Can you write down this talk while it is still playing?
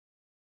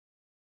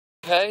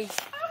Okay?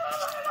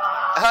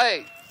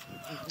 Hey,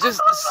 just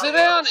sit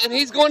down and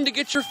he's going to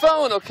get your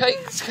phone, okay?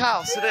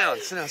 Kyle, sit down,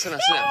 sit down, sit down,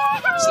 sit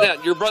down. Sit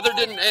down. Your brother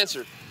didn't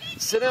answer.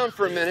 Sit down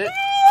for a minute.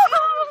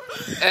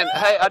 And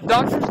hey, a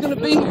doctor's going to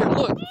be here.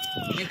 Look,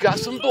 you've got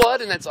some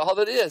blood and that's all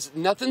that is.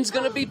 Nothing's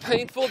going to be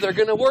painful. They're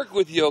going to work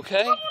with you,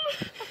 okay?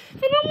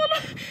 I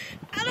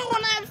don't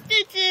want to have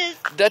stitches.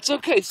 That's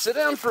okay. Sit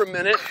down for a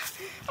minute.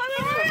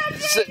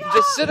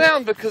 Just sit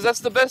down because that's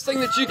the best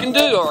thing that you can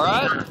do, all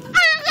right? I don't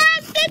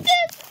have stitches.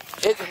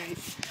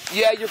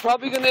 Yeah, you're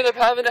probably going to end up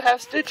having to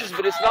have stitches,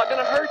 but it's not going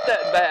to hurt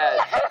that bad,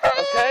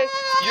 okay?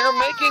 You're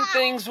making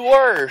things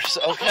worse,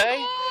 okay?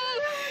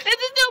 Is it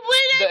still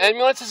bleeding? The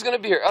ambulance is going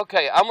to be here.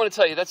 Okay, I'm going to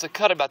tell you, that's a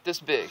cut about this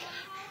big.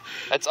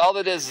 That's all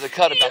it is a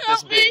cut about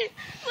this big.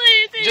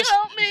 Please, Just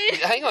help me.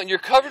 hang on, you're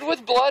covered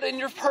with blood and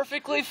you're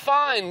perfectly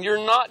fine.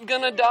 You're not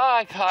going to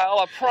die, Kyle,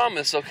 I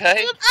promise, okay? I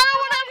don't want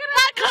to have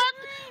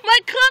my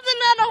cousin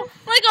had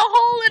a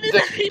hole in his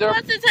head. He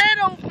bust his head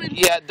open.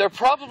 Yeah, they're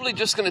probably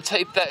just going to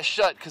tape that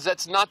shut because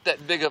that's not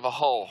that big of a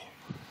hole.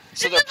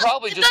 So they're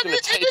probably just going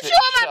to tape it shut. Is it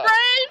showing my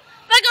brain?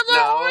 Like a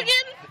little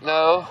organ?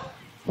 No.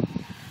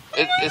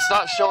 It's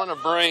not showing a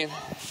brain.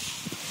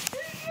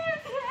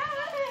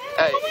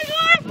 Hey,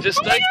 just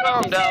stay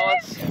calm,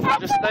 Dallas.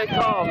 Just stay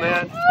calm,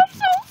 man. I'm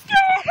so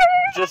scared.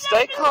 Just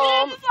stay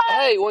calm.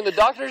 Hey, when the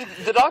doctors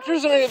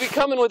are going to be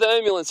coming with the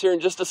ambulance here in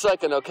just a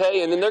second,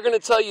 okay? And then they're going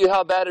to tell you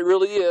how bad it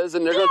really is,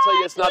 and they're going to tell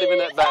you it's not even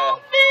that bad.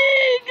 Help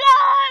me,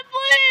 God,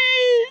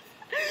 please.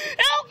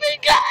 Help me,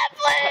 God,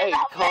 please. Hey,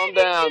 calm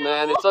down,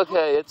 man. It's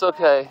okay. It's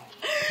okay.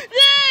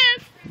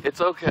 Yes. It's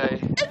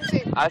okay.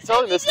 I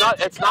told him it's not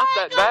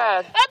that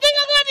bad. I think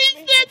I'm going to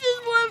need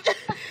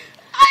stitches.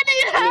 I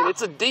need help. I mean,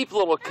 it's a deep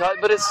little cut,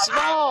 but it's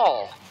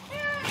small.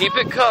 Keep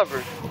it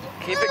covered.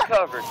 Keep it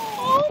covered.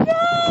 Oh,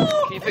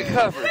 no. Keep it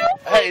covered.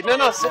 Hey,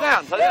 no, sit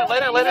down. Lay down, lay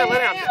down, lay down, lay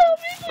down.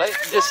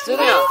 Just sit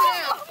down.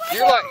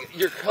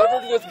 You're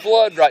covered with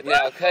blood right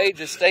now, okay?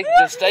 Just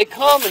stay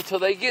calm until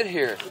they get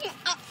here.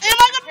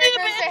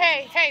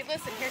 Hey,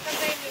 listen, here comes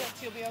the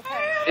ambulance, you'll be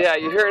okay. Yeah,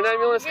 you hear an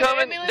ambulance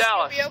coming?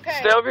 Dallas, you'll be okay.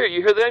 stay over here.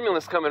 You hear the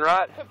ambulance coming,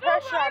 right? Put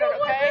pressure on it,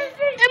 okay?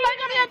 Am I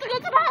going to have to go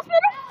to the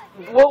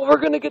hospital? Well, we're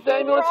going to get the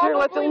ambulance here and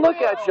let them look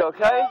at you,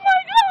 okay?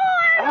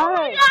 Oh,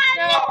 my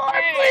God.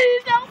 Lord,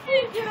 please help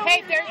me.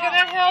 Hey, they're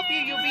gonna help you,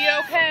 you'll be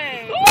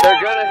okay.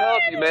 They're going to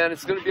help you, man.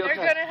 It's going to be okay.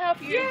 They're gonna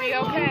help you, you'll be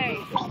okay.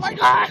 Oh, my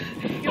God.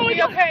 You'll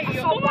be okay.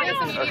 Listen,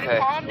 you need to Okay.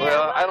 calm down.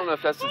 Well, I don't know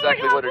if that's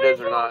exactly what it is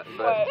or not,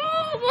 but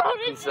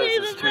he says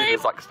his tooth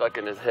is like stuck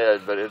in his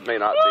head, but it may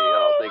not be.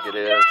 I don't think it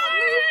is.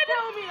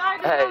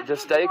 Hey,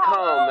 just stay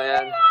calm,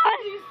 man.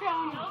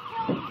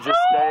 Just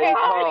stay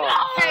calm.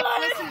 Hey,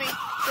 listen to me.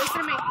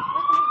 Listen to me. You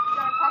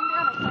gotta calm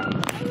down, okay?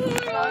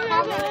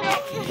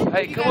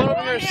 Hey, come on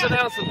over here and sit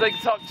down so they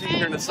can talk to you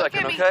here in a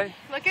second, okay?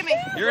 Look at me.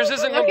 Yours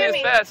isn't going to be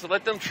as bad, so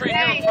let them treat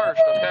him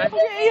first, okay?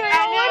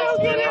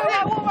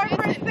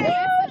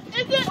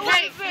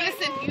 Hey,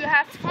 listen, you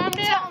have to calm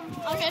down.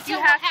 You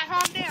have to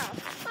calm down.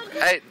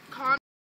 Hey,